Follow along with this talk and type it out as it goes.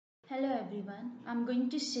Hello everyone. I'm going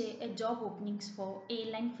to share a job openings for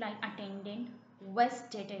airline flight attendant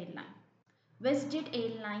WestJet Airline. WestJet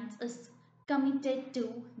Airlines is committed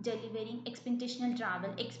to delivering expeditional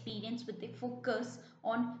travel experience with a focus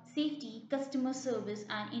on safety, customer service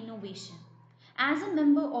and innovation. As a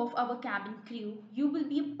member of our cabin crew, you will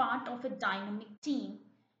be a part of a dynamic team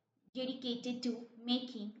dedicated to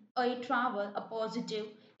making air travel a positive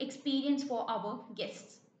experience for our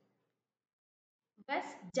guests.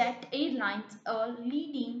 WestJet Airlines, a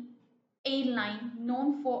leading airline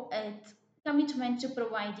known for its commitment to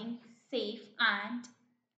providing safe and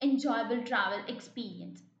enjoyable travel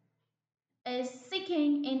experience, is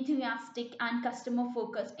seeking enthusiastic and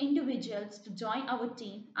customer-focused individuals to join our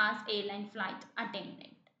team as airline flight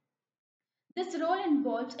attendant. This role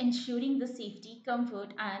involves ensuring the safety,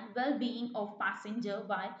 comfort, and well-being of passengers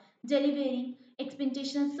by delivering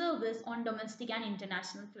expeditional service on domestic and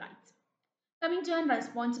international flights. Coming to our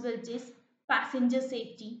responsibilities, passenger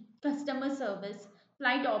safety, customer service,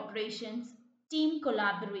 flight operations, team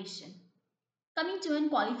collaboration. Coming to an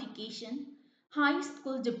qualification, high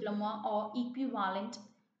school diploma or equivalent,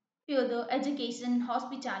 further education,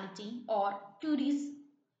 hospitality or tourism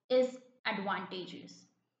is advantageous.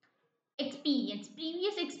 Experience,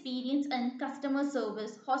 previous experience in customer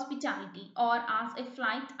service, hospitality or as a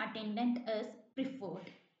flight attendant is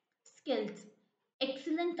preferred. Skills,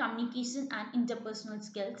 excellent communication and interpersonal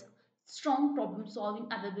skills, strong problem solving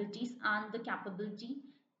abilities and the capability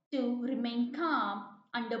to remain calm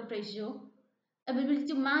under pressure, ability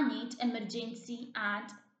to manage emergency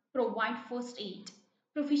and provide first aid,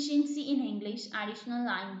 proficiency in English, additional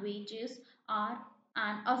languages are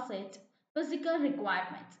an asset, physical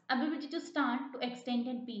requirements, ability to stand to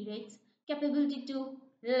extended periods, capability to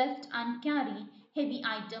lift and carry heavy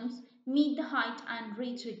items, meet the height and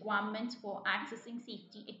reach requirements for accessing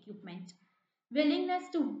safety equipment. Willingness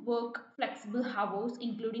to work flexible hours,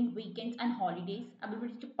 including weekends and holidays,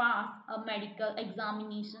 ability to pass a medical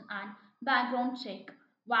examination and background check,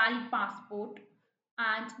 valid passport,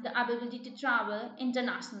 and the ability to travel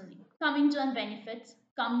internationally. Coming to our benefits,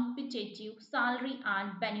 competitive salary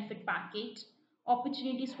and benefit package,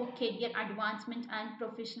 opportunities for career advancement and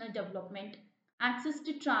professional development, access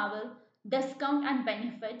to travel, discount and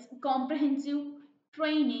benefits, comprehensive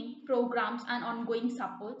training programs and ongoing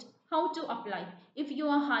support. How to apply? If you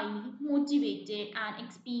are highly motivated and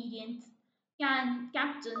experienced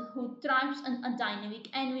captain who thrives in a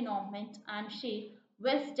dynamic environment and share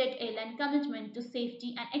WestJet Airline commitment to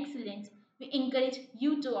safety and excellence, we encourage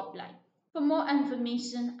you to apply. For more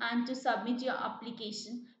information and to submit your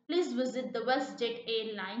application, please visit the WestJet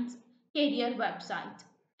Airlines career website.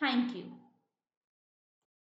 Thank you.